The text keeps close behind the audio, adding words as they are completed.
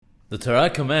The Torah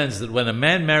commands that when a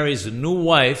man marries a new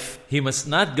wife, he must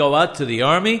not go out to the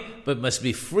army, but must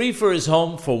be free for his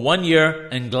home for 1 year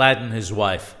and gladden his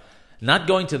wife. Not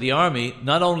going to the army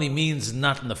not only means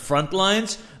not in the front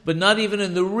lines, but not even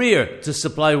in the rear to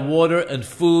supply water and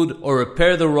food or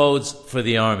repair the roads for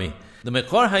the army. The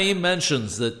Mekor Hayim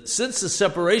mentions that since the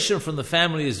separation from the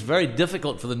family is very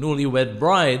difficult for the newlywed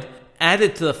bride,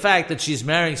 added to the fact that she's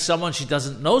marrying someone she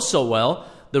doesn't know so well,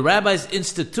 the rabbis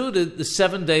instituted the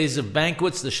 7 days of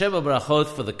banquets, the Sheva Brachot,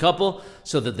 for the couple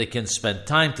so that they can spend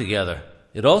time together.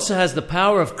 It also has the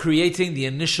power of creating the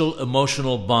initial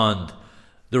emotional bond.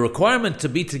 The requirement to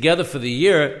be together for the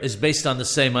year is based on the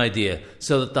same idea,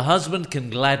 so that the husband can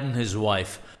gladden his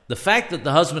wife. The fact that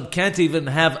the husband can't even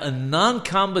have a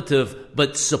non-combative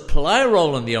but supply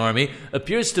role in the army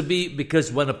appears to be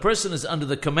because when a person is under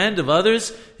the command of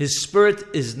others, his spirit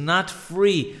is not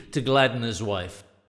free to gladden his wife.